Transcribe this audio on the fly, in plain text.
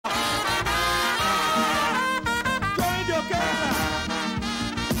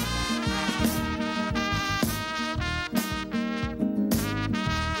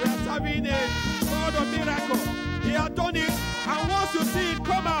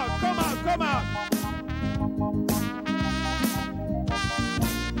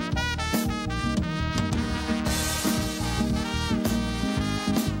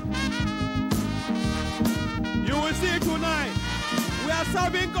tonight. We are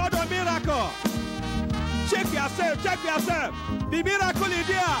serving God a miracle. Check yourself, check yourself. The miracle is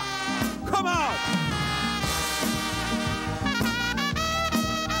here. Come out.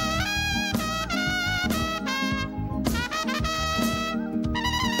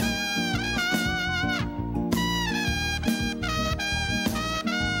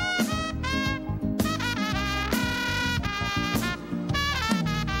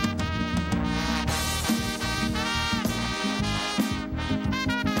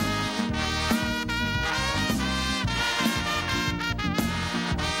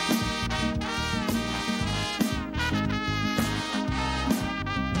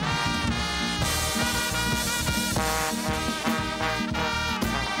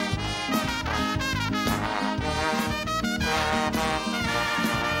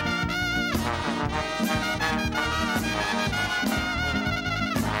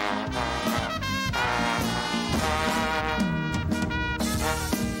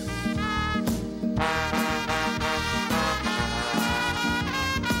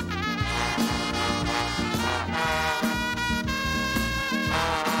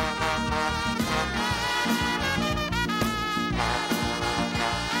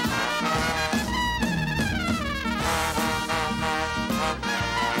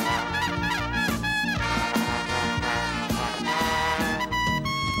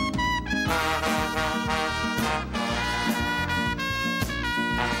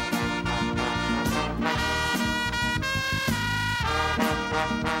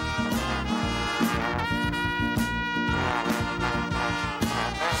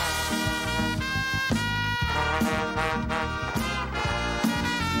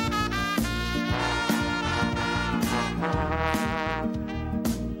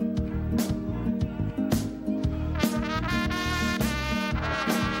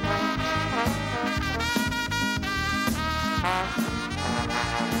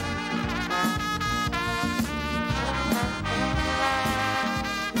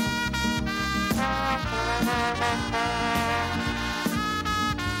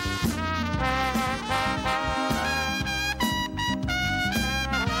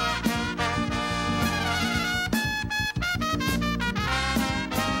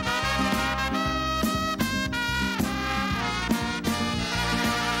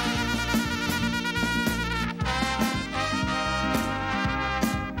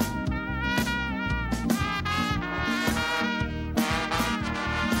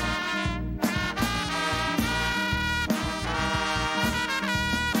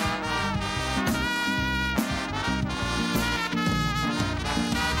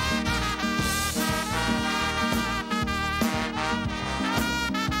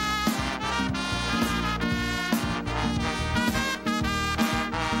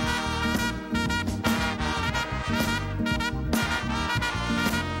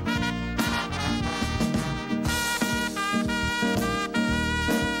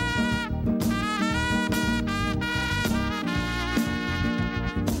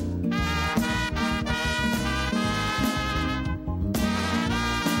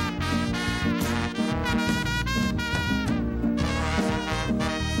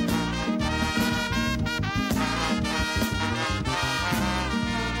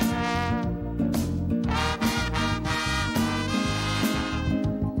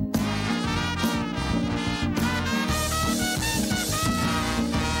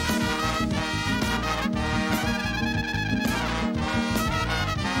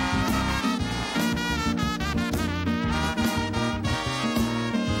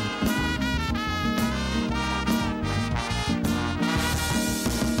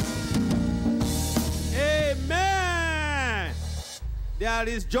 There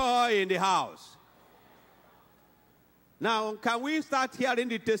is joy in the house. Now, can we start hearing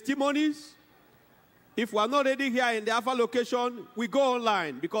the testimonies? If we are not ready here in the Alpha location, we go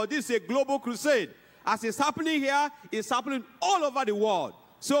online because this is a global crusade. As it's happening here, it's happening all over the world.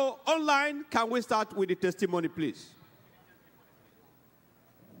 So, online, can we start with the testimony, please?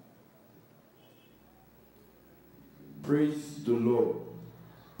 Praise the Lord.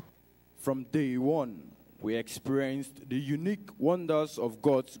 From day one, we experienced the unique wonders of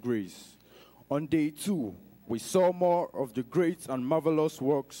God's grace. On day two, we saw more of the great and marvelous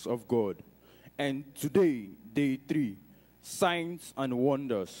works of God. And today, day three, signs and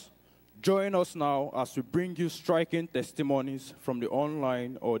wonders. Join us now as we bring you striking testimonies from the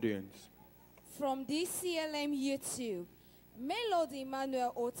online audience. From DCLM YouTube, Melody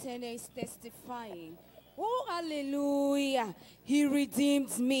Emmanuel Otene is testifying. Oh, hallelujah. He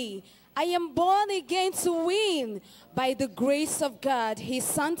redeemed me. I am born again to win. By the grace of God, he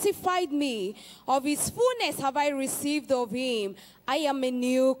sanctified me. Of his fullness have I received of him. I am a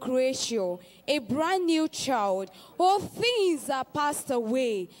new creation, a brand new child. All things are passed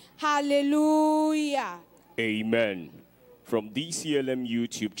away. Hallelujah. Amen. From DCLM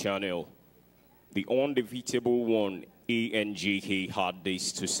YouTube channel, the undefeatable one, ANGK, had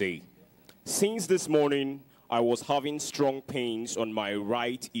this to say. Since this morning, I was having strong pains on my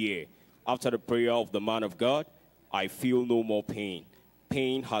right ear. After the prayer of the man of God, I feel no more pain.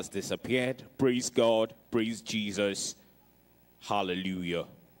 Pain has disappeared. Praise God. Praise Jesus. Hallelujah.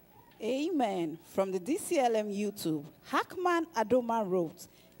 Amen. From the DCLM YouTube, Hackman Adoma wrote,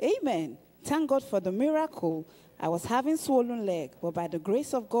 Amen. Thank God for the miracle. I was having swollen leg, but by the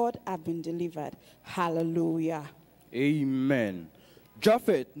grace of God, I've been delivered. Hallelujah. Amen.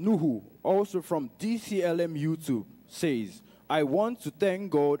 Japhet Nuhu, also from DCLM YouTube, says, I want to thank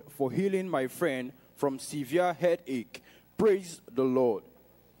God for healing my friend from severe headache. Praise the Lord.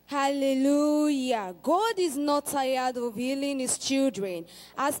 Hallelujah. God is not tired of healing his children.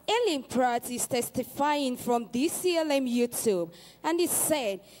 As Ellen Pratt is testifying from DCLM YouTube, and he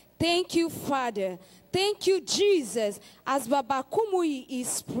said, thank you, Father. Thank you, Jesus. As Baba Kumui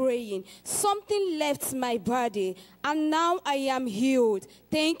is praying, something left my body, and now I am healed.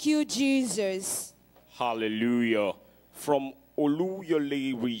 Thank you, Jesus. Hallelujah. From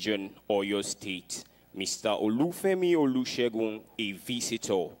Oluyole region, Oyo State, Mr. Olufemi Olusegun, a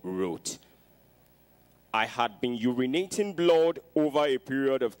visitor, wrote, I had been urinating blood over a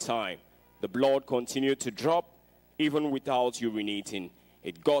period of time. The blood continued to drop even without urinating.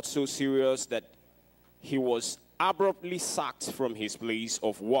 It got so serious that he was abruptly sacked from his place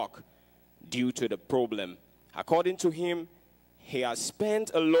of work due to the problem. According to him, he has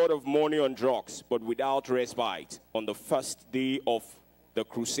spent a lot of money on drugs, but without respite. On the first day of the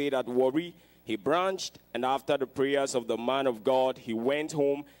crusade at Warri, he branched, and after the prayers of the man of God, he went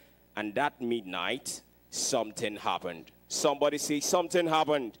home, and that midnight, something happened. Somebody say, something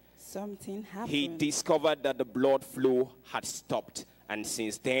happened. Something happened. He discovered that the blood flow had stopped, and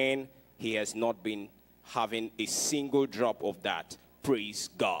since then, he has not been having a single drop of that. Praise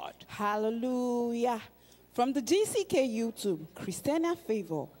God. Hallelujah. From the GCK YouTube, Christiana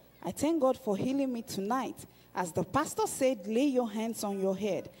Favor, I thank God for healing me tonight. As the pastor said, lay your hands on your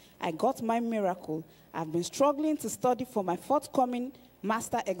head. I got my miracle. I've been struggling to study for my forthcoming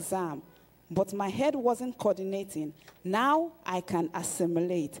master exam, but my head wasn't coordinating. Now I can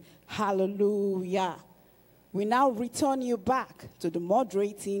assimilate. Hallelujah. We now return you back to the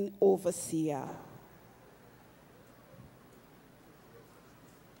moderating overseer.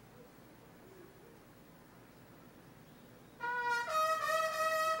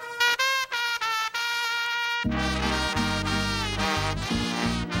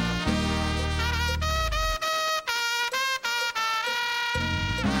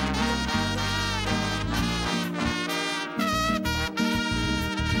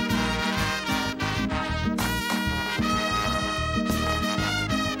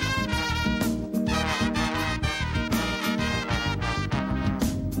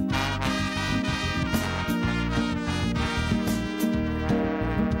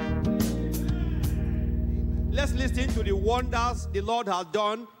 Let's listen to the wonders the Lord has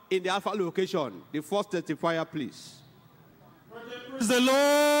done in the Alpha location. The first testifier, please. Praise the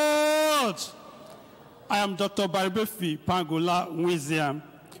Lord. I am Dr. Baribefi Pangola Wiziam.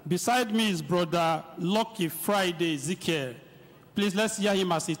 Beside me is brother Lucky Friday Ezekiel. Please let's hear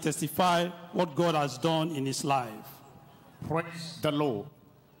him as he testify what God has done in his life. Praise the Lord.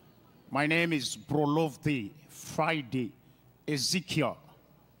 My name is Brolovdi Friday Ezekiel.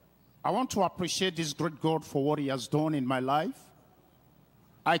 I want to appreciate this great God for what he has done in my life.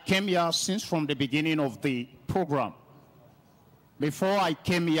 I came here since from the beginning of the program. Before I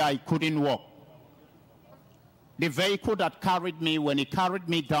came here, I couldn't walk. The vehicle that carried me, when it carried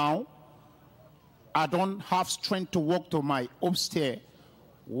me down, I don't have strength to walk to my upstairs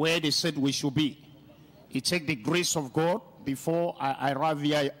where they said we should be. It took the grace of God before I arrived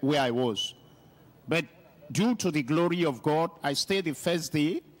here where I was. But due to the glory of God, I stayed the first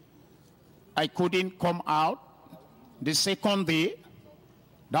day. I couldn't come out. The second day,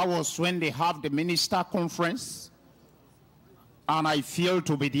 that was when they have the minister conference, and I failed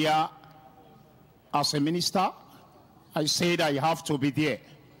to be there as a minister. I said I have to be there.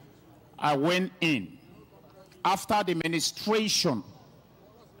 I went in. After the ministration,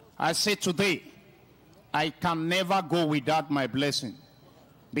 I said today, I can never go without my blessing,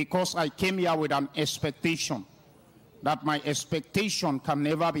 because I came here with an expectation that my expectation can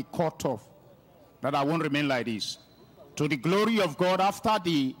never be cut off, that I won't remain like this. To the glory of God, after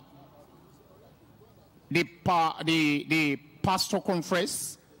the the pastor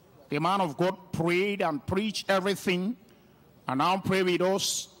conference. The man of God prayed and preached everything, and now pray with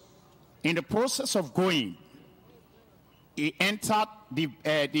us. In the process of going, he entered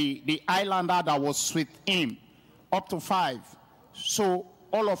the islander that was with him, up to 5. So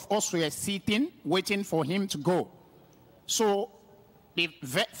all of us were sitting, waiting for him to go. So the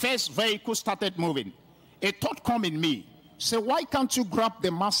first vehicle started moving. A thought came in me. Say, why can't you grab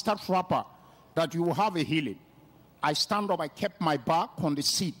the master wrapper that you will have a healing? I stand up, I kept my back on the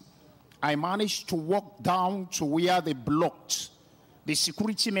seat. I managed to walk down to where they blocked. The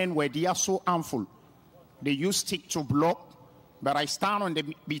security men were there so harmful. They used stick to block, but I stand on the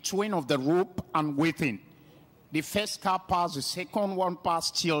between of the rope and waiting. The first car passed, the second one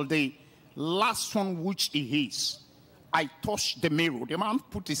passed, till the last one which he is. I touched the mirror. The man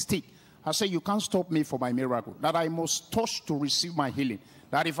put his stick. I said, you can't stop me for my miracle. That I must touch to receive my healing.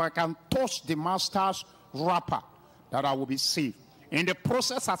 That if I can touch the master's wrapper, that I will be saved. In the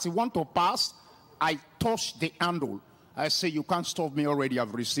process, as he want to pass, I touched the handle. I say, you can't stop me already.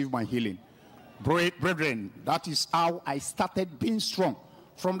 I've received my healing. Brethren, that is how I started being strong.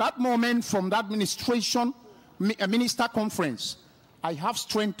 From that moment, from that minister conference, I have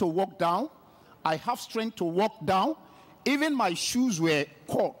strength to walk down. I have strength to walk down. Even my shoes were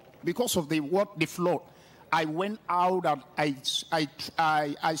caught because of the flood. I went out and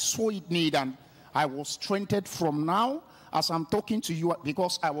I saw it need, and I was strengthened from now as I'm talking to you,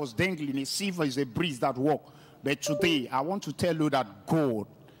 because I was dangling. A silver is a breeze that walk. But today, I want to tell you that God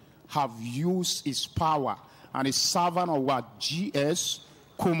have used his power, and his servant of what G.S.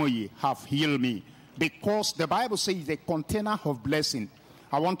 Komoye have healed me. Because the Bible says the container of blessing.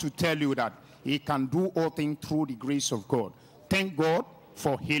 I want to tell you that he can do all things through the grace of God. Thank God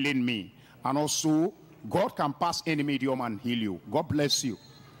for healing me. And also, God can pass any medium and heal you. God bless you.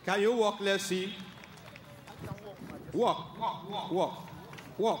 Can you walk? Let's see. Walk,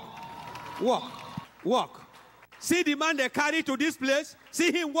 walk. See the man they carry to this place.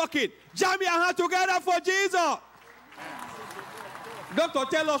 See him walking. Jam your hand together for Jesus. Doctor,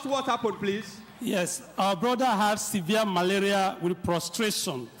 tell us what happened, please. Yes, our brother had severe malaria with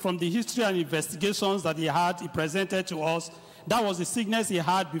prostration. From the history and investigations that he had, he presented to us. That was the sickness he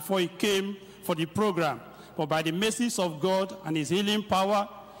had before he came for the program. But by the mercies of God and his healing power,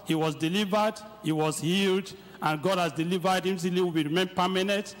 he was delivered, he was healed, and God has delivered him. He will remain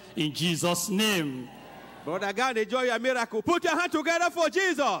permanent in Jesus' name. Brother God, enjoy your miracle. Put your hand together for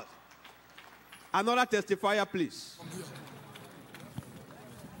Jesus. Another testifier, please.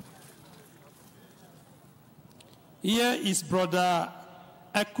 Here is brother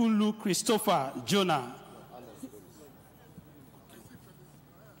Ekulu Christopher Jonah.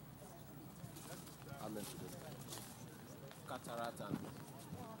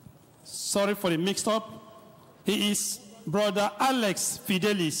 Sorry for the mix-up. He is brother Alex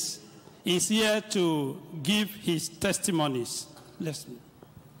Fidelis. He's here to give his testimonies. Listen.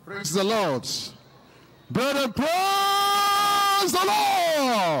 Praise the Lord. Brethren, praise the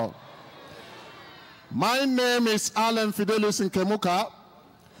Lord. My name is Alan Fidelis in Kemuka.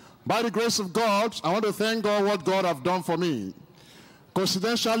 By the grace of God, I want to thank God what God have done for me.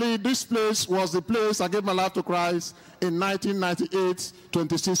 Coincidentally, this place was the place I gave my life to Christ in 1998,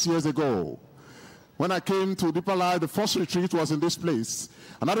 26 years ago. When I came to Deeper Life, the first retreat was in this place.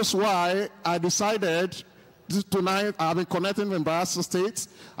 And that is why I decided tonight, I've been connecting in Bayelsa State.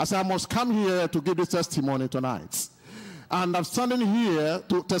 I said, I must come here to give this testimony tonight. And I'm standing here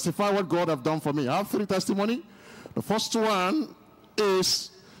to testify what God have done for me. I have 3 testimonies. The first one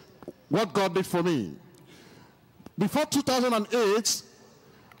is what God did for me. Before 2008,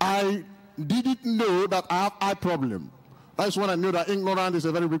 I didn't know that I have eye problem. That's when I knew that ignorance is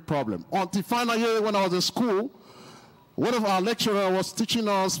a very big problem. Until final year when I was in school, one of our lecturers was teaching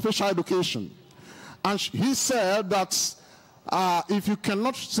us special education. And he said that if you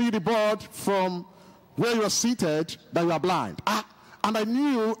cannot see the board from where you are seated, that you are blind. And I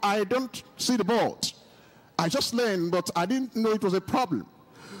knew I don't see the board. I just learned, but I didn't know it was a problem.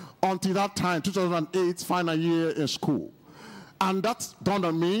 Until that time, 2008, final year in school. And that dawned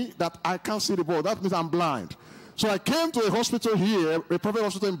on me that I can't see the board. That means I'm blind. So I came to a hospital here, a private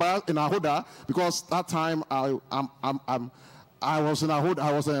hospital in Ahoda, because that time I was in Ahoda,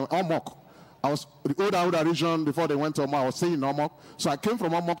 I was in Omok. I was the old Ahoda region before they went to Omok. I was staying in Omok. So I came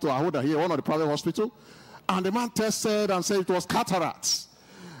from Omok to Ahoda here, one of the private hospital. And the man tested and said it was cataracts.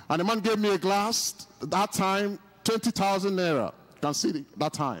 And the man gave me a glass, that time, 20,000 naira. You can see it,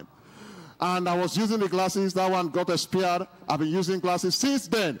 that time. And I was using the glasses. That one got expired. I've been using glasses since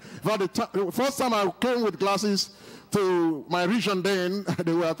then. The first time I came with glasses to my region then,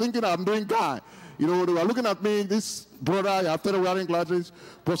 they were thinking I'm doing guy. You know, they were looking at me, this brother, I started wearing glasses.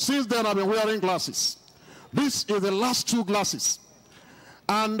 But since then, I've been wearing glasses. This is the last 2 glasses.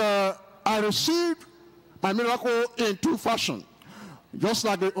 And I received my miracle in 2 fashions. Just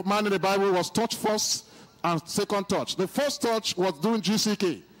like the man in the Bible was touch first and second touch. The first touch was during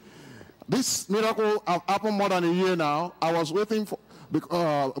GCK. This miracle has happened more than a year now. I was waiting for,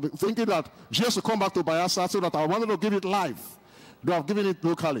 thinking that Jesus would come back to Bayelsa, so that I wanted to give it live. They have given it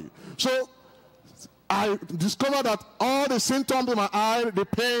locally. So I discovered that all the symptoms in my eye, the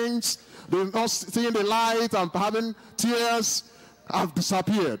pains, the not seeing the light and having tears have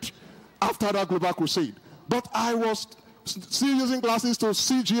disappeared after that global crusade. But I was still using glasses to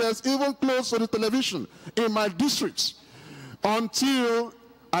see Jesus even close to the television in my districts until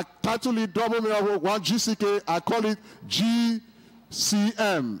I titled it Double Miracle 1 GCK. I call it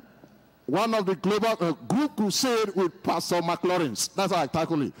GCM. One of the global group crusade with Pastor McLaurin. That's how I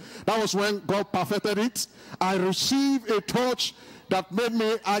titled it. That was when God perfected it. I received a touch that made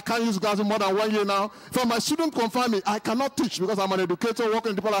me, I can't use glasses more than 1 year now. For my students confirm me, I cannot teach because I'm an educator working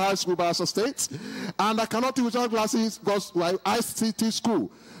in Deeper High School, Bayelsa State. And I cannot teach without glasses because I teach school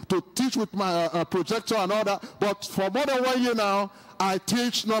to teach with my projector and all that. But for more than 1 year now, I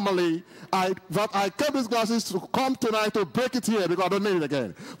teach normally. I kept these glasses to come tonight to break it here because I don't need it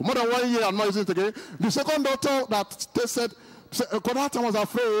again. For more than 1 year, I'm not using it again. The second doctor that tested, because that time I was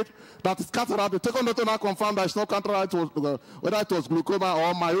afraid that it's cataract. The second doctor now confirmed that it's not cataract, whether it was glaucoma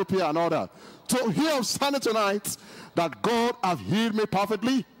or myopia and all that. So here I'm standing tonight that God has healed me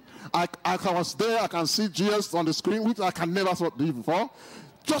perfectly. I was there, I can see Jesus on the screen, which I can never do before.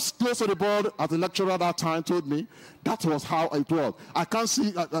 Just close to the board, as the lecturer that time told me, that was how it was. I can't see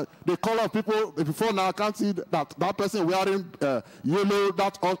the color of people before now. I can't see that person wearing yellow,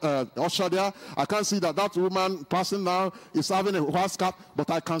 that usher there. I can't see that woman person now is having a white scarf, but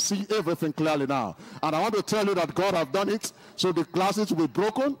I can see everything clearly now. And I want to tell you that God has done it, so the glasses will be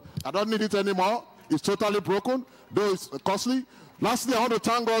broken. I don't need it anymore. It's totally broken, though it's costly. Lastly, I want to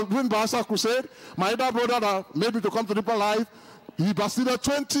thank God. During Bayelsa Crusade, my elder brother that made me to come to Deeper Life, he pastored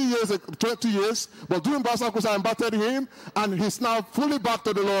 20 years, but during Bayelsa Crusade, I invited him, and he's now fully back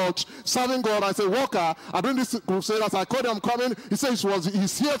to the Lord, serving God. I said, Walker, and during this crusade, as I called him coming, he says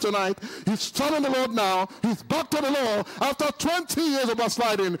he's here tonight. He's serving the Lord now. He's back to the Lord after 20 years of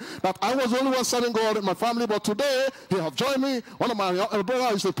backsliding. That I was the only one serving God in my family, but today he have joined me. One of my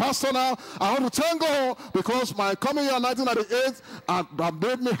brothers is a pastor now. I want to thank God because my coming here in 1998 have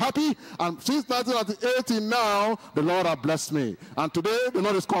made me happy, and since 1998 till now, the Lord has blessed me. And today, the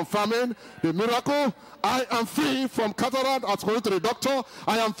Lord is confirming the miracle. I am free from cataract according to the doctor.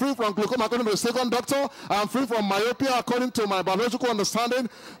 I am free from glaucoma according to the second doctor. I am free from myopia according to my biological understanding.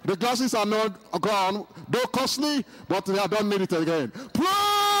 The glasses are not gone, though costly, but I don't need it again. Praise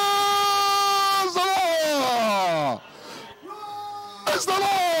the Lord! Praise the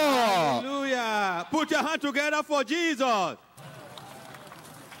Lord! Hallelujah! Put your hand together for Jesus.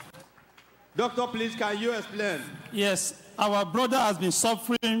 Doctor, please, can you explain? Yes, our brother has been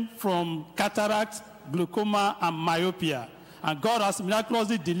suffering from cataract, glaucoma, and myopia. And God has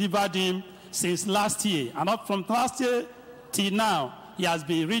miraculously delivered him since last year. And up from last year till now, he has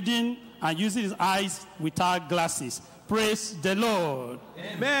been reading and using his eyes without glasses. Praise the Lord.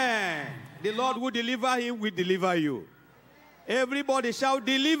 Amen. The Lord will deliver him, will deliver you. Everybody shout,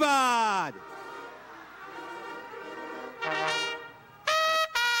 delivered.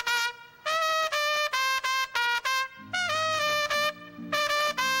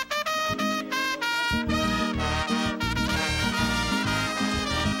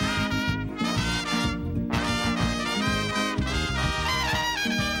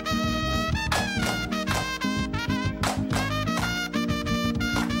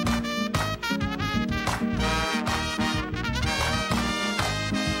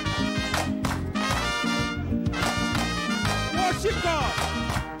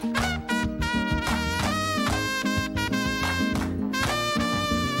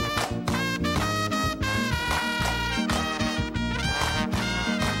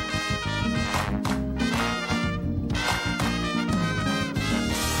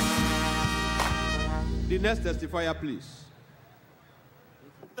 The next testifier, please.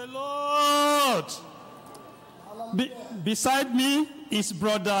 The Lord. Beside me is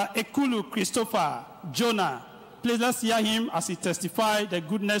brother Ekulu Christopher Jonah. Please let's hear him as he testifies the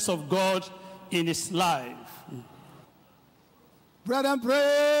goodness of God in his life. Brethren,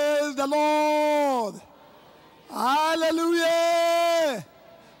 praise the Lord. Hallelujah.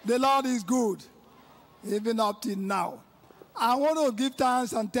 The Lord is good, even up till now. I want to give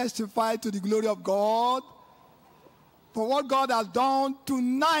thanks and testify to the glory of God. for what God has done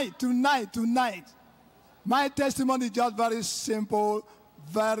tonight. My testimony is just very simple,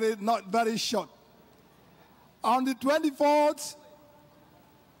 not very short. On the 24th,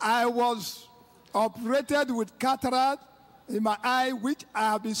 I was operated with cataract in my eye, which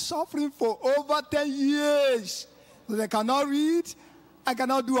I have been suffering for over 10 years. So I cannot read, I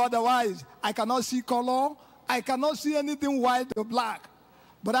cannot do otherwise. I cannot see color, I cannot see anything white or black.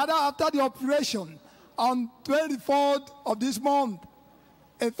 But after the operation, on 24th of this month,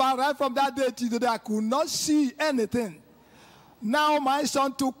 in fact, right from that day to today, I could not see anything. Now my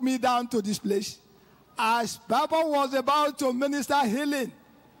son took me down to this place. As Papa was about to minister healing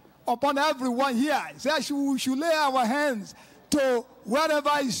upon everyone here, he said we should lay our hands to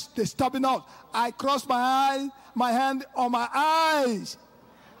wherever is stopping us. I crossed my hand on my eyes.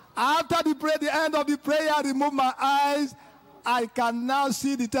 After the end of the prayer, I removed my eyes. I can now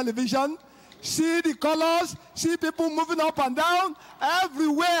see the television, see the colors, see people moving up and down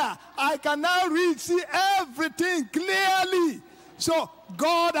everywhere. I can now read, see everything clearly. So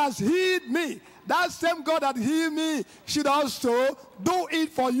God has healed me. That same God that healed me should also do it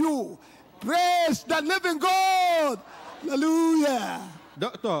for you. Praise the living God. Hallelujah.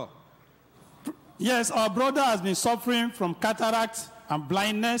 Doctor. Yes, our brother has been suffering from cataract and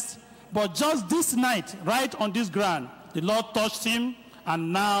blindness, but just this night, right on this ground, the Lord touched him,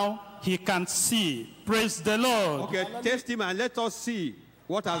 and now he can see. Praise the Lord. Okay, test him and let us see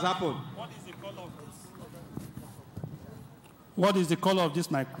what has happened. What is the color of this? What is the color of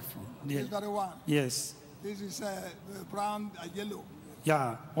this microphone? This very one. Yes. This is brown, yellow.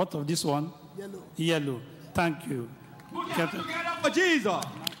 Yeah. What of this one? Yellow. Yellow. Thank you. Together for Jesus.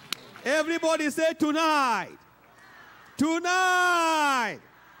 Everybody say tonight. Tonight.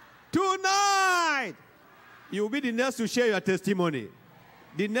 Tonight. You will be the next to share your testimony.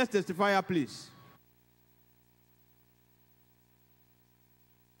 The next testifier, please.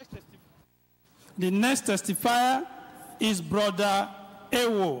 The next testifier is Brother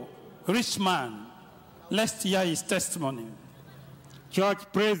Ewo, rich man. Let's hear his testimony. Church,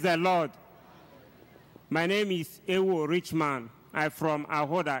 praise the Lord. My name is Ewo Richman. I'm from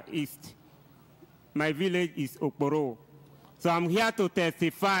Ahoda East. My village is Okporo. So I'm here to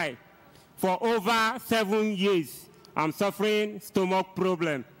testify. For over 7 years, I'm suffering stomach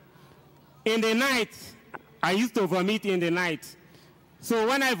problem. In the night, I used to vomit in the night. So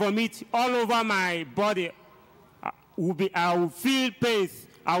when I vomit all over my body, I will feel pain.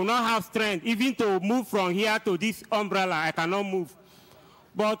 I will not have strength. Even to move from here to this umbrella, I cannot move.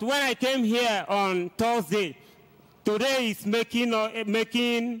 But when I came here on Thursday, today is making,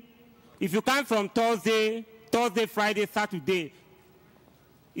 if you come from Thursday, Friday, Saturday,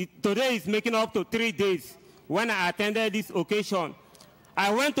 today is making up to 3 days. When I attended this occasion,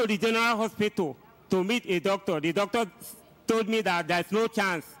 I went to the general hospital to meet a doctor. The doctor told me that there's no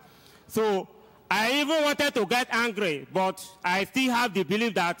chance. So I even wanted to get angry, but I still have the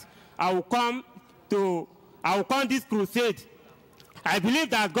belief that I will come this crusade. I believe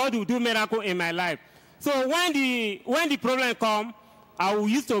that God will do miracle in my life. So when the problem come, I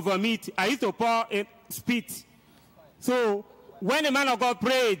used to vomit. I used to pour spit. So when the man of God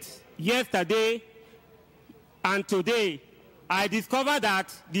prayed yesterday and today, I discovered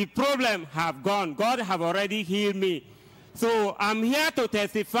that the problem have gone. God have already healed me. So I'm here to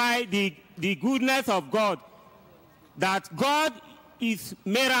testify the goodness of God, that God is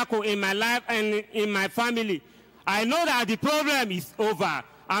miracle in my life and in my family. I know that the problem is over.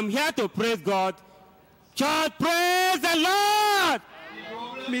 I'm here to praise God. Church, praise the Lord. The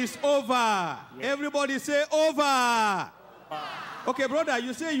problem is over. Everybody say over. Okay, brother,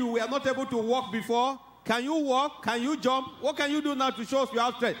 you say you were not able to walk before. Can you walk? Can you jump? What can you do now to show us you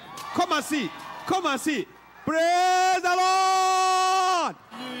have strength? Come and see. Come and see. Praise the Lord.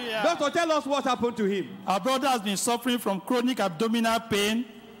 Yeah. Doctor, tell us what happened to him. Our brother has been suffering from chronic abdominal pain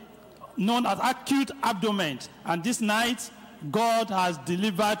known as acute abdomen. And this night, God has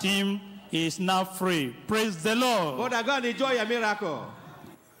delivered him. He is now free. Praise the Lord. Brother, go and enjoy your miracle.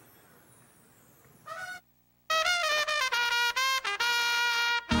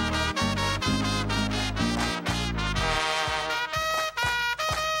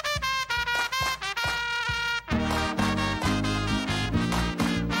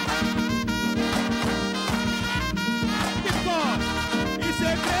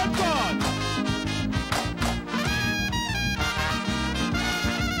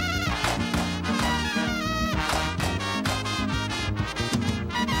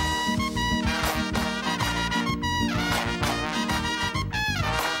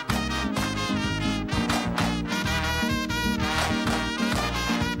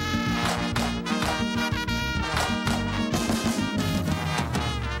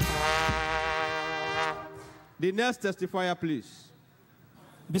 The next testifier, please.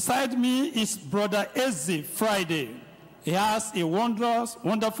 Beside me is Brother Eze Friday. He has a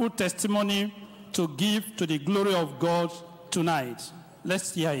wonderful testimony to give to the glory of God tonight.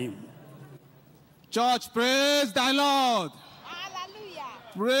 Let's hear him. Church, praise thy Lord. Hallelujah.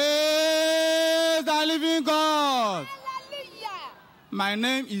 Praise the living God. Hallelujah. My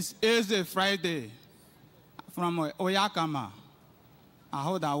name is Eze Friday from Akanmu,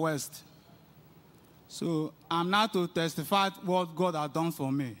 Ahoda West. So I'm now to testify what God has done for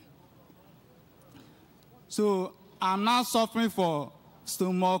me. So I'm now suffering for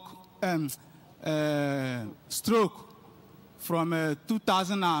stomach stroke from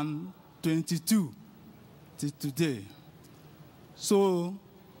 2022 to today. So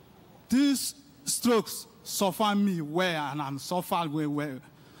these strokes suffer me well, and I'm suffered well.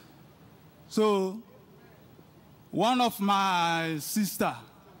 So one of my sister,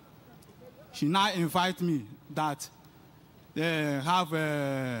 she now invite me that they have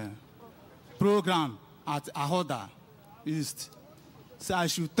a program at Ahoda East. So I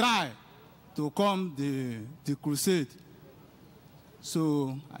should try to come the crusade.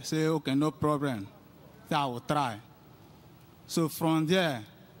 So I say, okay, no problem. So I will try. So from there,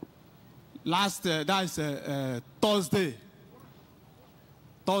 that is Thursday,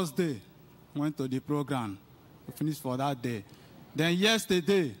 went to the program. We finished for that day. Then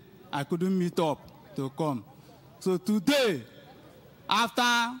yesterday, I couldn't meet up to come. So today,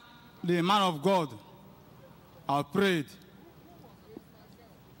 after the man of God, I prayed.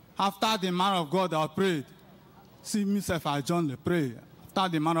 After the man of God, I prayed. See myself, I joined the prayer. After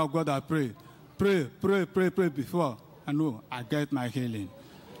the man of God, I prayed. Pray before. I know I get my healing.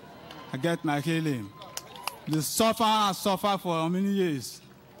 I get my healing. The I suffer for how many years?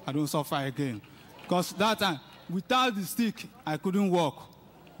 I don't suffer again. Because that time, without the stick, I couldn't walk.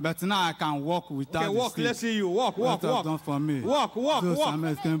 But now I can walk without the walk. stick. Let's see you. Walk. Done for me. Walk. Move.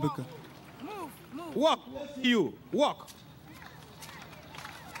 Walk. Let's see you. Walk.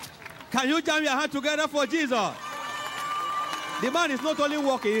 Can you jam your hand together for Jesus? The man is not only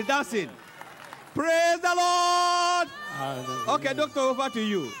walking, he's dancing. Praise the Lord. Okay, doctor, over to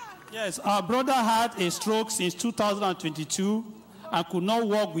you. Yes, our brother had a stroke since 2022 and could not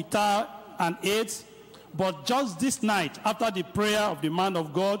walk without an aid. But just this night, after the prayer of the man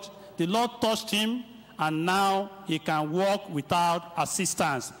of God, the Lord touched him, and now he can walk without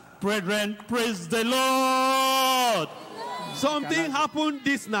assistance. Brethren, praise the Lord. Something happened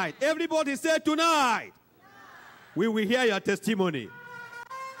this night. Everybody say tonight. We will hear your testimony.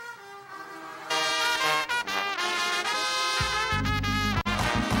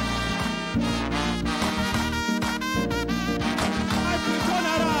 Turn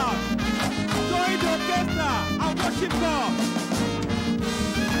around. Join the orchestra and worship God.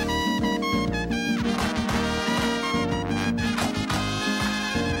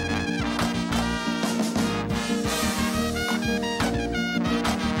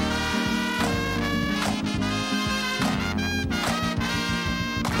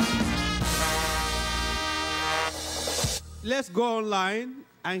 Let's go online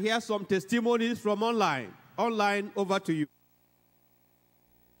and hear some testimonies from online. Online, over to you.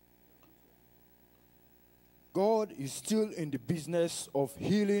 God is still in the business of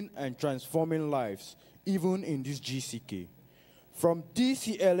healing and transforming lives, even in this GCK. From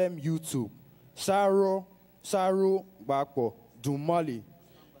DCLM YouTube, Saru Bakpo Dumali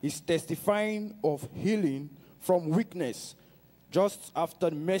is testifying of healing from weakness just after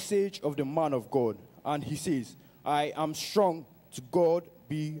the message of the man of God. And he says, I am strong, to God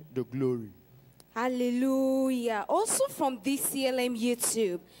be the glory. Hallelujah. Also from DCLM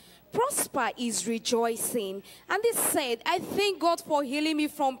YouTube, Prosper is rejoicing. And he said, I thank God for healing me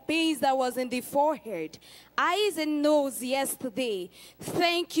from pains that was in the forehead, eyes and nose yesterday.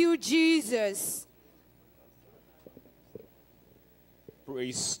 Thank you, Jesus.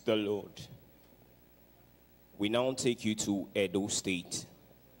 Praise the Lord. We now take you to Edo State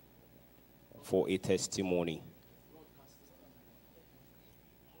for a testimony.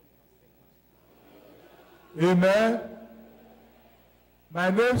 Amen. My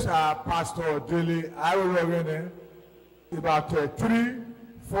name is Pastor Dele Iwewene. About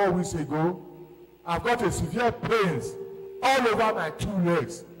 3-4 weeks ago, I've got a severe pains all over my 2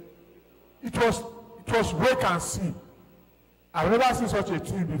 legs. It was wait and see. I've never seen such a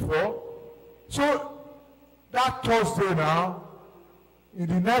thing before. So that Thursday now, in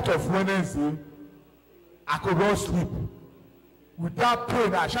the night of Wednesday, I could not sleep. With that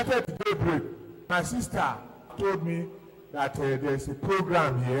pain, I shouted to daybreak. My sister told me that there's a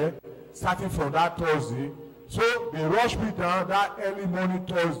program here starting from that Thursday. So they rushed me down that early morning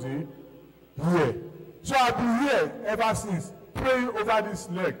Thursday here. So I've been here ever since, praying over this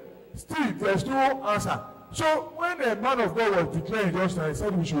leg. Still, there's no answer. So when the man of God was declaring just now, he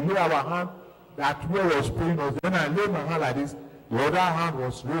said we should lay our hand that way was praying us. Then I laid my hand like this. The other hand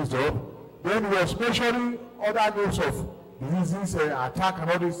was raised up. Then he was measuring other names of diseases, attack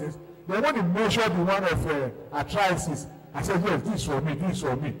and all these things. Then when he measured the one of arthritis, I said, yes, this for me, this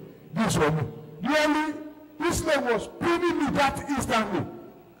for me, this for me. Really, this leg was paining me that instantly.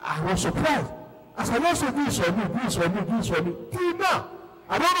 I was surprised. As I just said, this for me, this for me, this for me. Till now,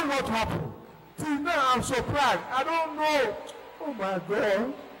 I don't know what happened. Till now, I'm surprised. I don't know. Oh my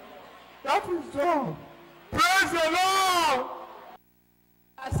God. That is done. Praise the Lord.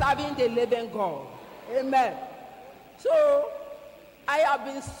 Serving the living God. Amen. So, I have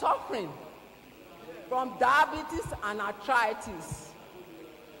been suffering from diabetes and arthritis.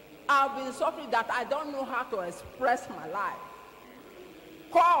 I've been suffering that I don't know how to express my life.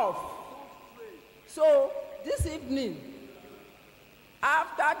 Cough. So, this evening,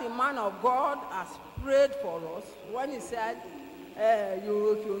 after the man of God has prayed for us, when he said, if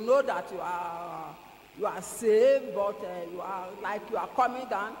you know that you are saved, but you are coming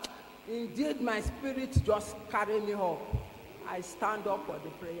down, indeed my spirit just carry me up. I stand up for the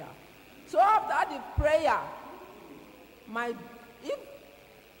prayer. So after the prayer, if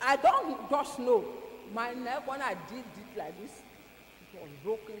I don't just know, my neck, when I did it like this, it was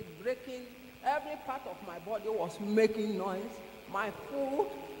breaking. Every part of my body was making noise. My foot,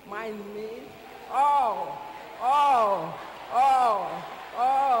 my knee,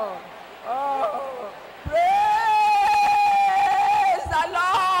 praise the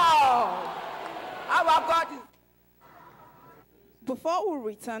Lord. Our God is. Before we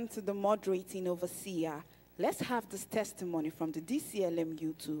return to the moderating overseer, let's have this testimony from the DCLM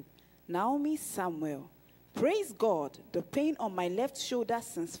YouTube. Naomi Samuel. Praise God, the pain on my left shoulder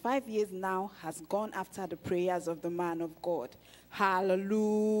since 5 years now has gone after the prayers of the man of God.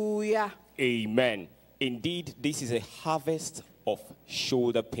 Hallelujah. Amen. Indeed, this is a harvest of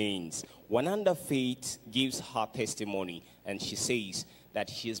shoulder pains. Wananda Faith gives her testimony, and she says that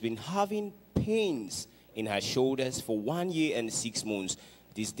she has been having pains in her shoulders for 1 year and 6 months.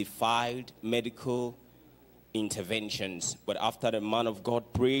 This defied medical interventions, but after the man of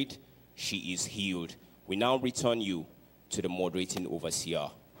God prayed, she is healed. We now return you to the moderating overseer.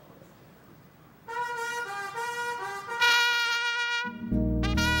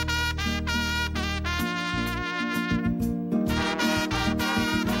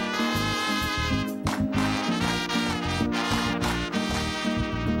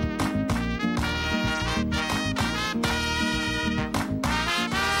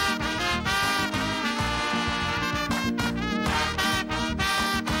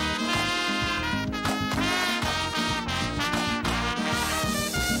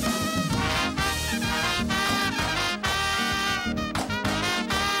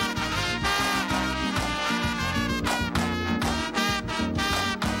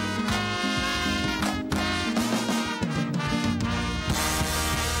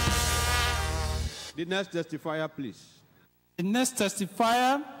 The next testifier, please. The next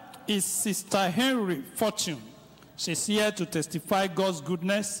testifier is Sister Henry Fortune. She's here to testify God's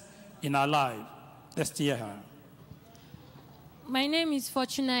goodness in her life. Let's hear her. My name is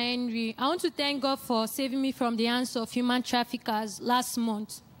Fortuna Henry. I want to thank God for saving me from the hands of human traffickers last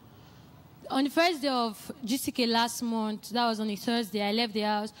month. On the first day of GCK last month, that was on a Thursday, I left the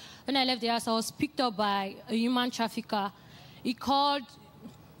house. When I left the house, I was picked up by a human trafficker. He called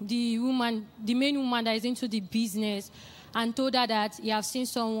the main woman that is into the business, and told her that he have seen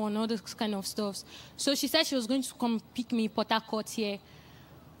someone, all those kind of stuff. So she said she was going to come pick me in Port Harcourt here.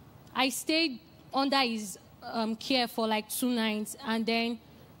 I stayed under his care for like 2 nights, and then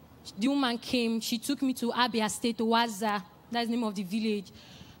the woman came. She took me to Abia State, Owaza. That's the name of the village.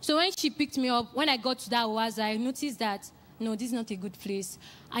 So when she picked me up, when I got to that Owaza, I noticed that, no, this is not a good place.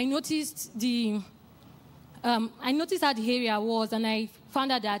 I noticed how the area was, and I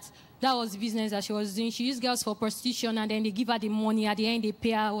found out that that was the business that she was doing. She used girls for prostitution, and then they give her the money. At the end, they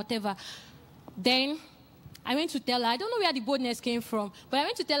pay her, whatever. Then I went to tell her, I don't know where the boldness came from, but I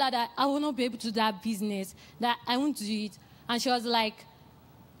went to tell her that I will not be able to do that business, that I won't do it. And she was like,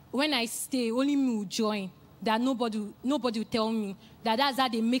 when I stay, only me will join, that nobody will tell me, that that's how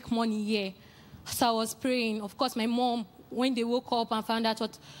they make money here. So I was praying. Of course, my mom, when they woke up and found out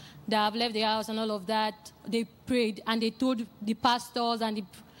that I've left the house and all of that, they prayed, and they told the pastors and the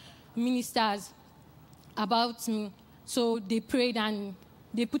ministers about me. So they prayed, and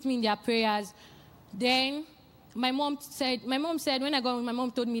they put me in their prayers. Then my mom said, when I got home, my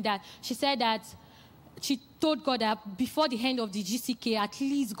mom told me that, she said that she told God that before the end of the GCK, at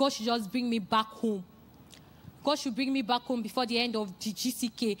least God should just bring me back home God should bring me back home before the end of the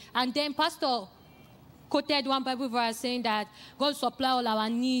GCK. And then Pastor quoted one Bible verse saying that God will supply all our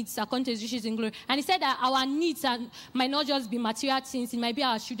needs according to his riches in glory. And he said that our needs might not just be material things, it might be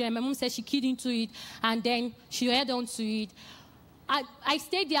our children. My mom said she keyed into it, and then she held on to it. I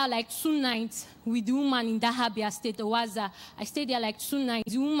stayed there like 2 nights with the woman in Dahabia State, Owaza. I stayed there like 2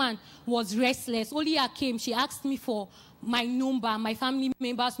 nights. The woman was restless. Only I came, she asked me for my number, my family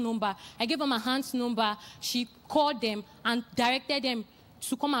member's number. I gave her my aunt's number. She called them and directed them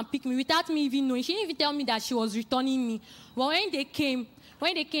to come and pick me without me even knowing. She didn't even tell me that she was returning me. But when they came,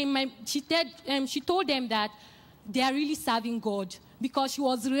 she told them that they are really serving God, because she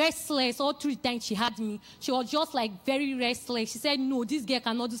was restless all through the time she had me. She was just like very restless. She said, no, this girl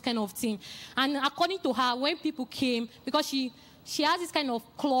cannot do this kind of thing. And according to her, when people came, because she has this kind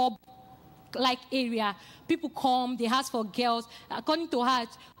of club like area, people come, they ask for girls. According to her,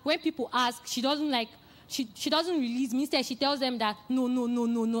 when people ask, she doesn't release me. Instead, she tells them that, no,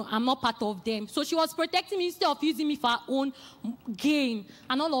 I'm not part of them. So she was protecting me instead of using me for her own gain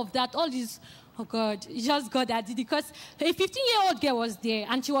and all of that. All this, oh God, it's just God that did it. Because a 15-year-old girl was there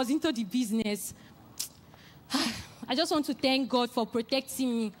and she was into the business. I just want to thank God for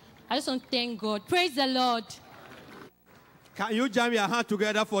protecting me. I just want to thank God. Praise the Lord. Can you jam your hand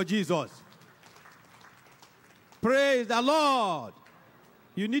together for Jesus? Praise the Lord.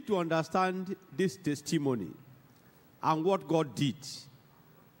 You need to understand this testimony and what God did.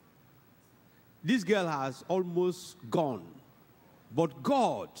 This girl has almost gone, but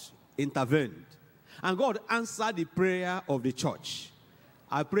God intervened, and God answered the prayer of the church.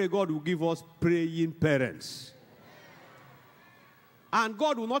 I pray God will give us praying parents, and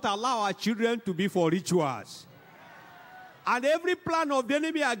God will not allow our children to be for rituals. And every plan of the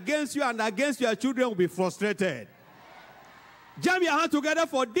enemy against you and against your children will be frustrated. Jam your hand together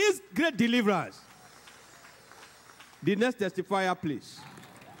for this great deliverance. The next testifier, please.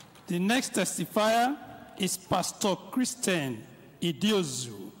 The next testifier is Pastor Christian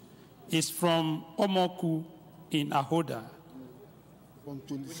Idiozu. He's from Omoku in Ahoda. From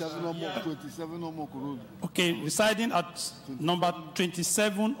 27 Omoku Road. Okay, residing at number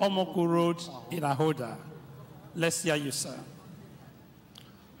 27 Omoku Road in Ahoda. Let's hear you, sir.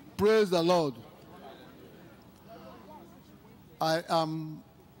 Praise the Lord. I am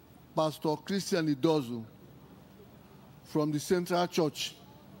Pastor Christian Idozu from the Central Church.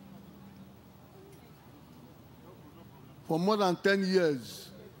 For more than 10 years,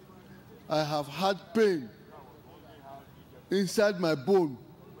 I have had pain inside my bone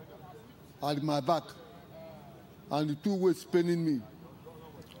and my back, and the 2 weights paining me.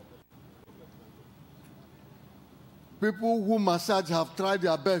 People who massage have tried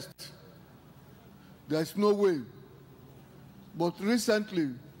their best. There's no way. But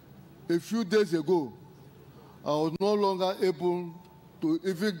recently, a few days ago, I was no longer able to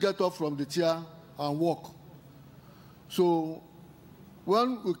even get up from the chair and walk. So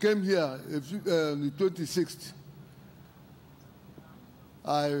when we came here on the 26th,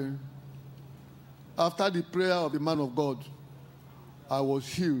 after the prayer of the man of God, I was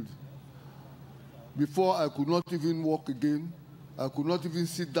healed. Before, I could not even walk again. I could not even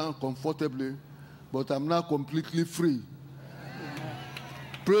sit down comfortably, but I'm now completely free.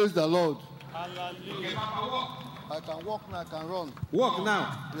 Praise the Lord. Hallelujah. I can walk now, I can run. Walk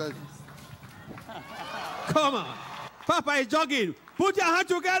now. Yes. Come on. Papa is jogging. Put your hand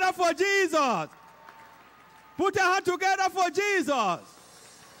together for Jesus. Put your hand together for Jesus.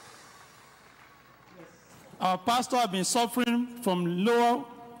 Our pastor has been suffering from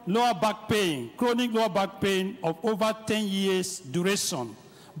lower back pain, chronic lower back pain of over 10 years duration.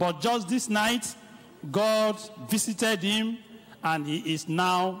 But just this night, God visited him and he is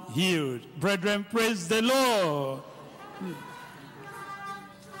now healed. Brethren, praise the Lord.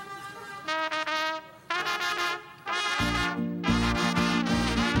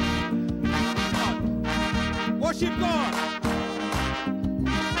 Worship God.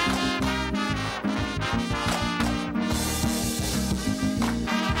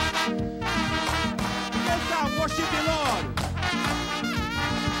 Get down, worship the Lord.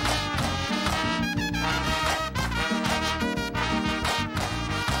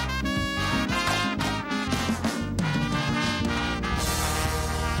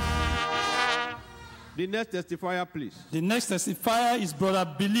 The next testifier, please. The next testifier is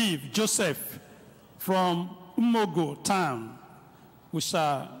Brother Believe Joseph from Umogo town. We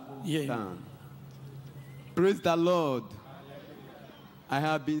shall hear him. Praise the Lord. I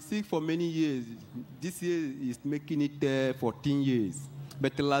have been sick for many years. This year is making it 14 years.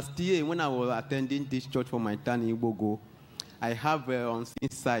 But last year, when I was attending this church for my town in Umogo, I have on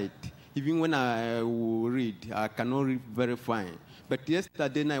inside Even when I will read, I cannot read very fine. But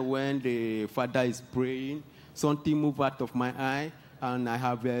yesterday night when the father is praying, something moved out of my eye, and I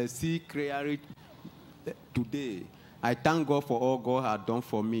have see clearly today. I thank God for all God has done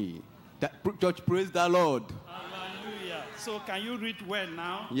for me. Church, praise the Lord. Hallelujah. So can you read well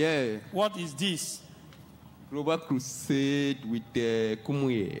now? Yeah. What is this? Global Crusade with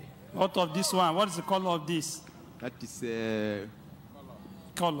Kumuye. What of this one? What is the color of this? That is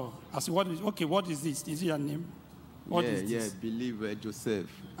color. What is this? Is it your name? What is this? Believe Joseph.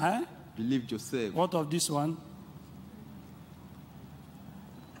 Huh? Believe Joseph. What of this one?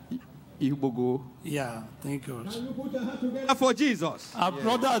 Ibogo. Yeah, thank God. Can you put your hand together for Jesus? Our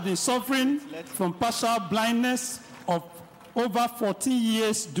brother has been suffering from partial blindness of over 14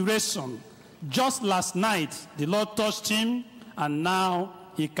 years duration. Just last night, the Lord touched him, and now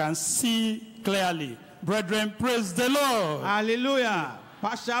he can see clearly. Brethren, praise the Lord. Hallelujah.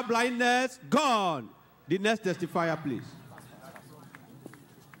 Partial blindness, gone. The next testifier, please.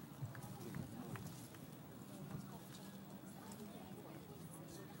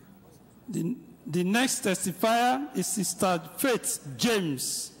 The next testifier is Sister Faith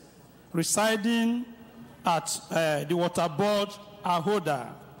James, residing at the Waterboard,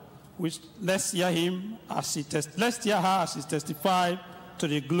 Ahoda. Let's hear her as she testifies to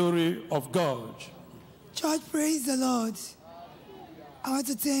the glory of God. Church, praise the Lord. I want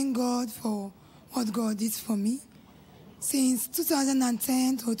to thank God for what God did for me. Since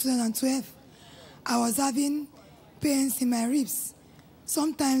 2010 to 2012, I was having pains in my ribs.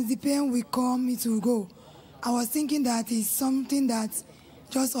 Sometimes the pain will come, it will go. I was thinking that it's something that's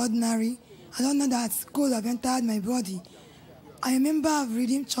just ordinary. I don't know that could have entered my body. I remember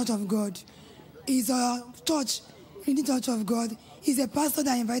reading Church of God. It's a church, reading Church of God. He's a pastor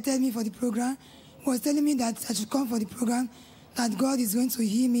that invited me for the program. He was telling me that I should come for the program, that God is going to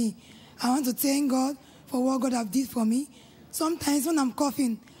heal me. I want to thank God for what God has did for me. Sometimes when I'm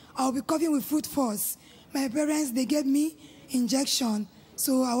coughing, I'll be coughing with foot force. My parents, they gave me injection.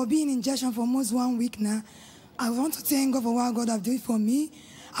 So I will be in injection for almost 1 week now. I want to thank God for what God has done for me.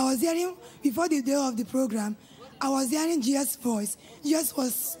 I was hearing, before the day of the program, I was hearing Jesus' voice. Jesus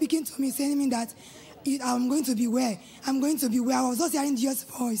was speaking to me, saying to me that I'm going to be well. I'm going to be well. I was just hearing Jesus'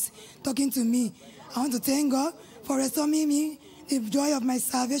 voice talking to me. I want to thank God for restoring me the joy of my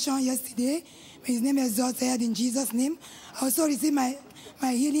salvation yesterday. May His name be exalted in Jesus' name. I also received my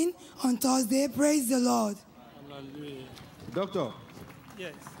healing on Thursday. Praise the Lord. Hallelujah. Doctor.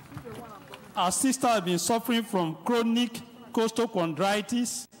 Yes. Our sister has been suffering from chronic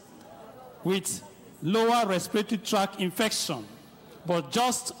costochondritis with lower respiratory tract infection. But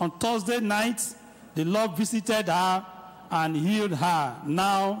just on Thursday night, the Lord visited her and healed her.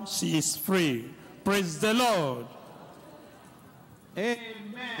 Now she is free. Praise the Lord.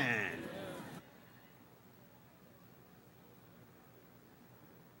 Amen.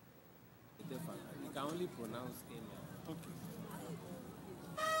 You can only pronounce amen.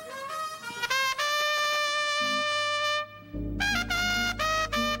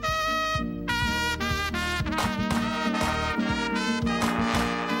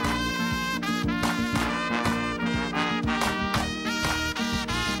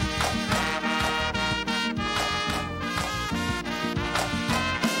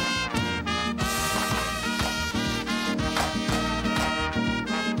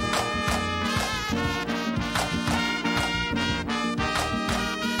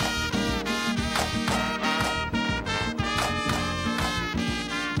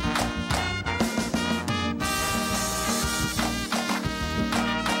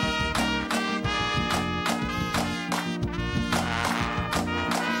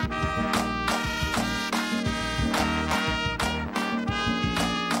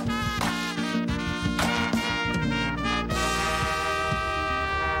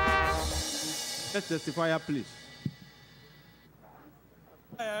 Let's testifier, please.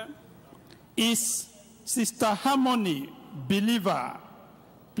 Is Sister Harmony believer?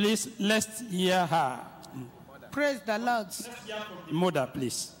 Please, let's hear her. Praise the Lord. Mother,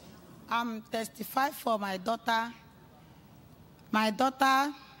 please. I'm testifying for my daughter. My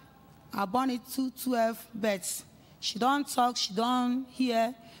daughter, I born it 212 births. She don't talk, she don't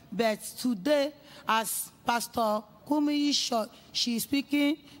hear, but today, as Pastor Kumi short, she is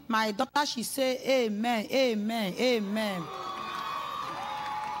speaking. My daughter, she say, Amen, Amen, Amen.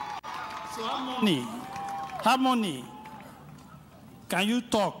 So Harmony, can you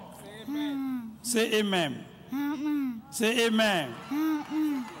talk? Say Amen. Say Amen.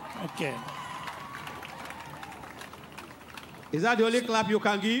 Okay. Is that the only clap you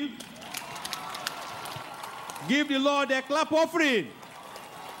can give? Give the Lord a clap offering.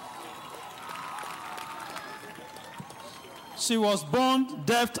 She was born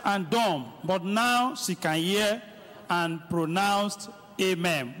deaf and dumb, but now she can hear and pronounce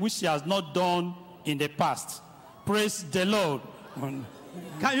amen, which she has not done in the past. Praise the Lord.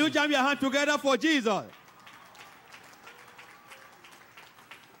 Can you jam your hand together for Jesus?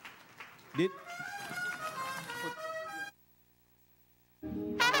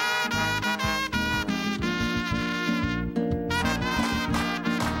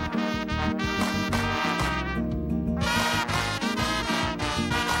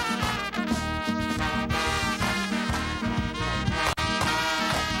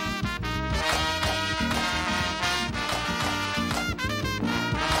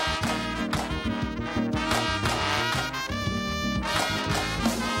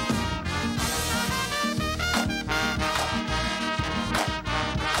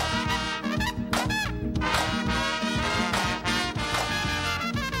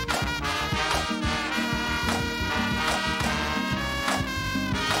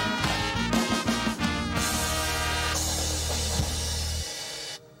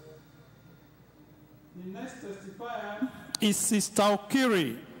 Is Sister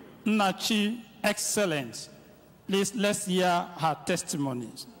Okiri Nachi excellent? Please, let's hear her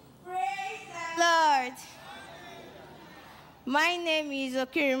testimonies. Lord, my name is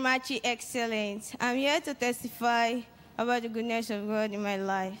Okiri Machi Excellent. I'm here to testify about the goodness of God in my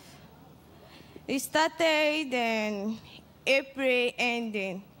life. It started in April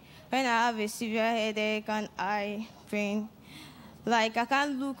ending when I have a severe headache and eye pain. Like I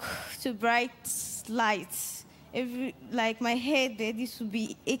can't look to bright lights. Like my head, this would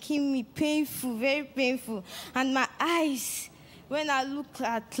be aching me, painful, very painful. And my eyes, when I look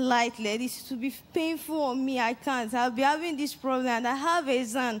at light, this would be painful on me. I can't. I'll be having this problem. And I have a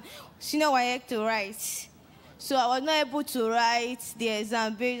exam, senior WAEC to write. So I was not able to write the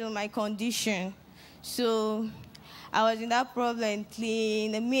exam based on my condition. So I was in that problem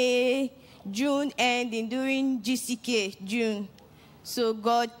in May, June ending, during GCK, June. So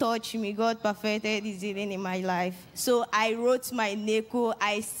God touched me, God perfected His healing in my life. So I wrote my NECO,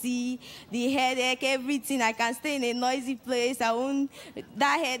 I see the headache, everything. I can stay in a noisy place. That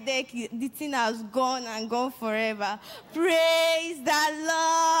headache, the thing has gone and gone forever. Praise the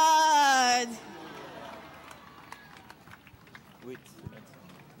Lord. Wait.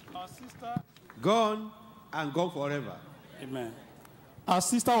 Our sister. Gone and gone forever. Amen. Our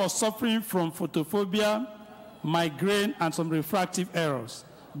sister was suffering from photophobia, migraine, and some refractive errors.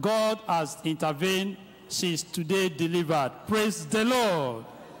 God has intervened. She is today delivered. Praise the Lord.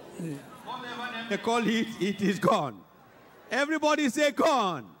 They call it, it is gone. Everybody say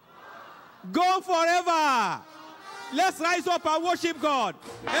gone. Gone forever. Let's rise up and worship God.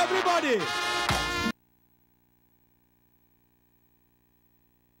 Everybody.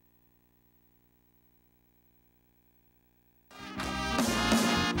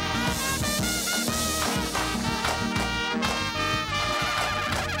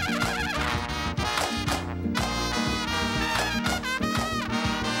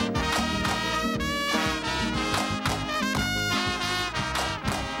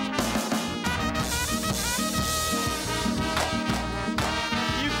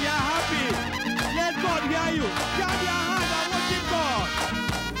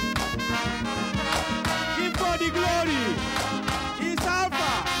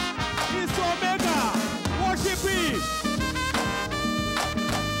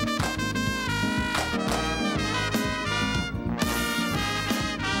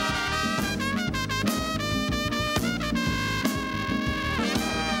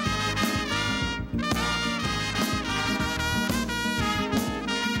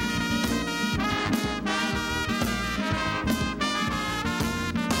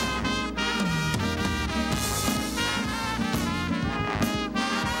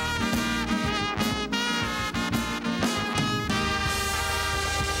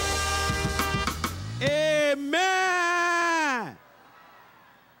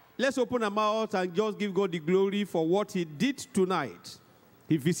 Let's open our mouths and just give God the glory for what He did tonight.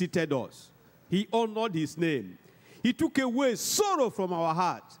 He visited us. He honored His name. He took away sorrow from our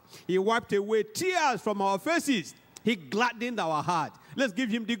hearts. He wiped away tears from our faces. He gladdened our heart. Let's give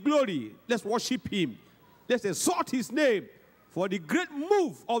Him the glory. Let's worship Him. Let's exalt His name for the great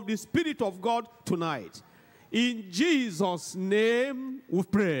move of the Spirit of God tonight. In Jesus' name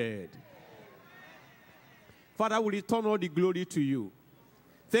we've prayed. Father, we return all the glory to You.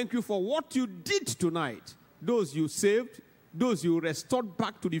 Thank You for what You did tonight. Those You saved, those You restored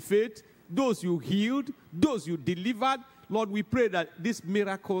back to the faith, those You healed, those You delivered. Lord, we pray that these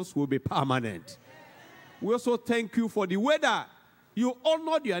miracles will be permanent. We also thank You for the weather You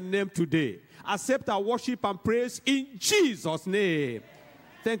honored your name today. Accept our worship and praise in Jesus' name.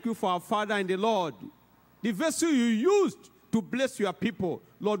 Thank you for our Father in the Lord. The vessel you used to bless your people,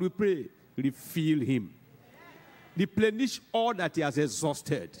 Lord, we pray, refill him. Replenish all that he has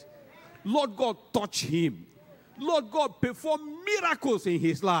exhausted. Lord God, touch him. Lord God, perform miracles in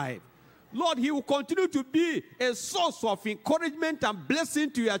his life. Lord, he will continue to be a source of encouragement and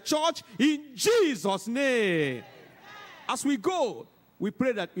blessing to your church in Jesus' name. As we go, we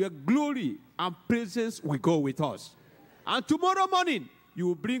pray that your glory and presence will go with us. And tomorrow morning, you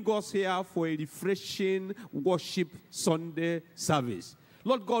will bring us here for a refreshing worship Sunday service.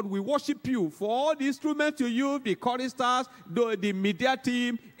 Lord God, we worship you for all the instruments you use, the choristers, the media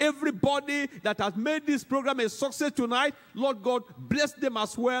team, everybody that has made this program a success tonight. Lord God, bless them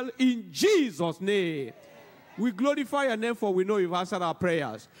as well in Jesus' name. We glorify your name, for we know you've answered our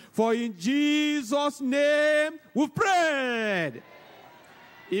prayers. For in Jesus' name we've prayed.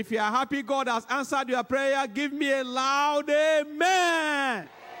 If you are happy God has answered your prayer, give me a loud amen.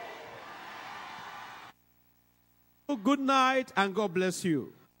 Good night and God bless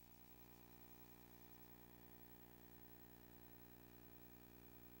you.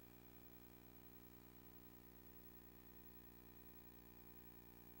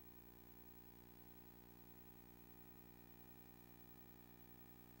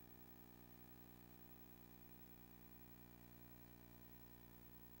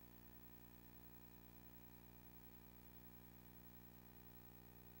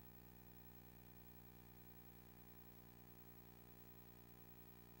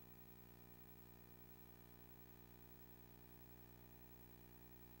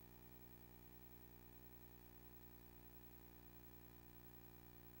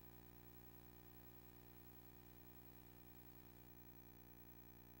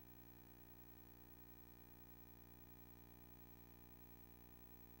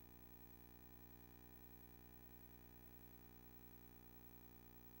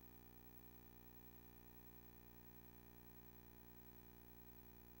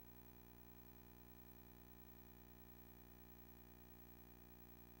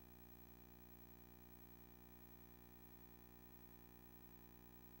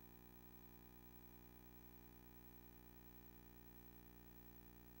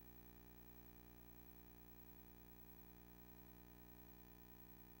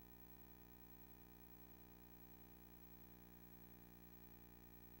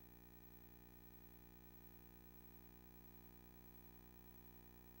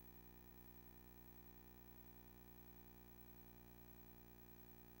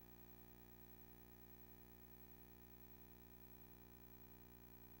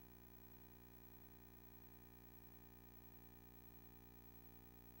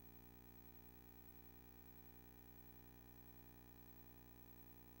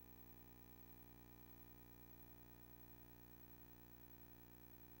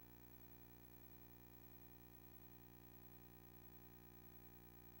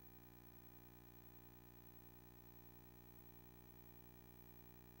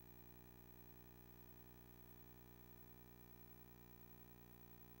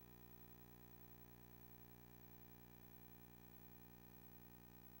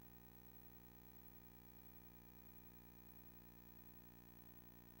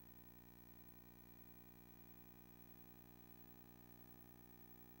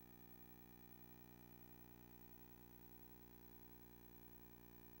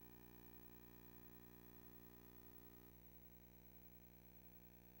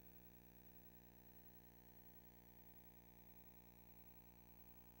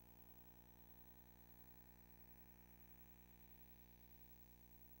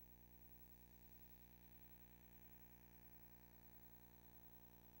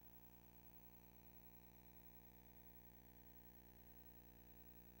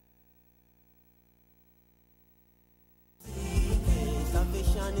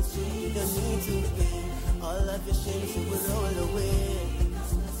 Salvation is free, you don't need to pay. All of your sins you will roll away.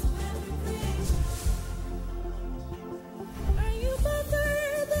 Are you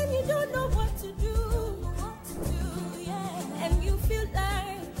bothered and you don't know what to do? Yeah. And you feel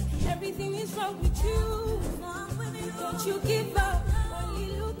like everything is wrong with you. Don't you give up, only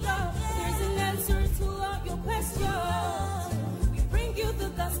look up. There's an answer to all your questions. We bring you the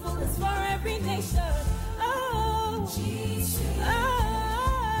gospel, it's for every nation. Oh, Jesus. Oh.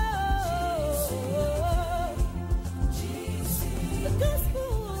 The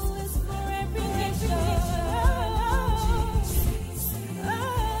gospel is for every nation.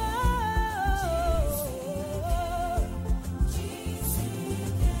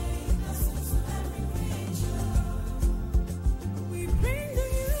 We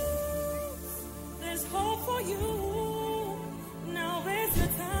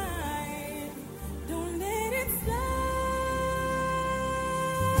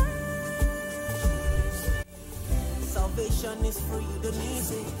Salvation is free, you don't need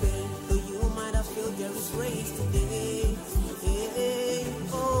to pay. Though you might have felt there is grace today.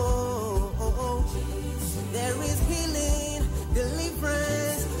 There is healing,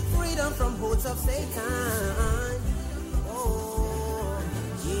 deliverance, freedom from holds of Satan.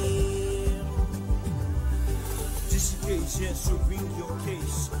 This case, yes, so bring your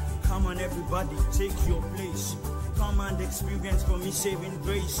case. Come on, everybody, take your place. Come and experience for me saving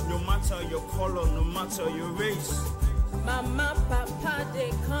grace. No matter your color, no matter your race. Mama, papa,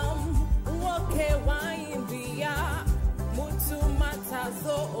 they come. Okay, wine beer. Mutu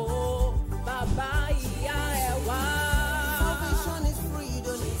matazo. Baba, yeah, Salvation is free, you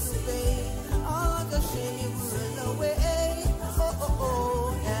don't need to pay. All the shame you will roll away.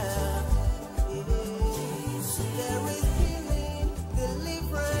 Yeah. There is healing,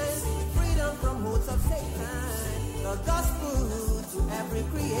 deliverance, freedom from holds of Satan. The gospel to every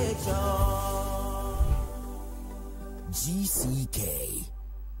creature. GCK,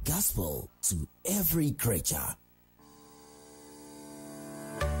 gospel to every creature.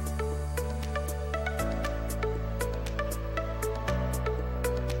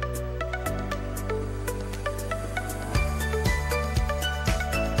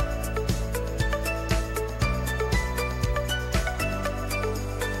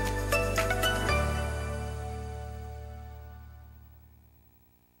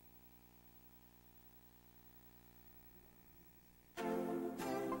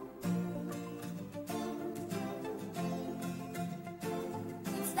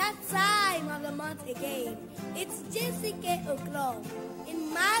 Again, it's GCK o'clock.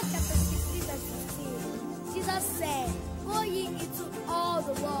 In Mark chapter 16 verse 15, Jesus said, "Go ye into all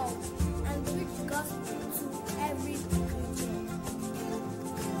the world and preach the gospel to every creature."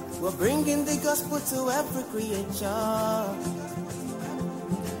 We're bringing the gospel to every creature.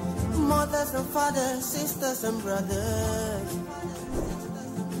 Mothers and fathers, sisters and brothers.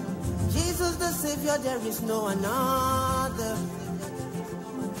 Jesus the Savior, there is no another.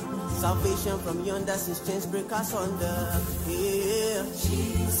 Salvation from yonder, his chains break us under. Yeah.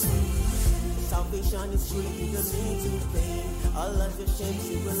 Salvation is free, you don't need to pay. All of your shame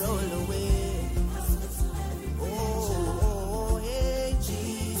you will roll away. Oh, hey,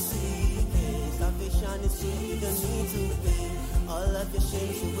 GCK. Salvation is free, you don't need to pay. All of your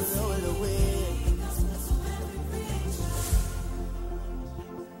shame you will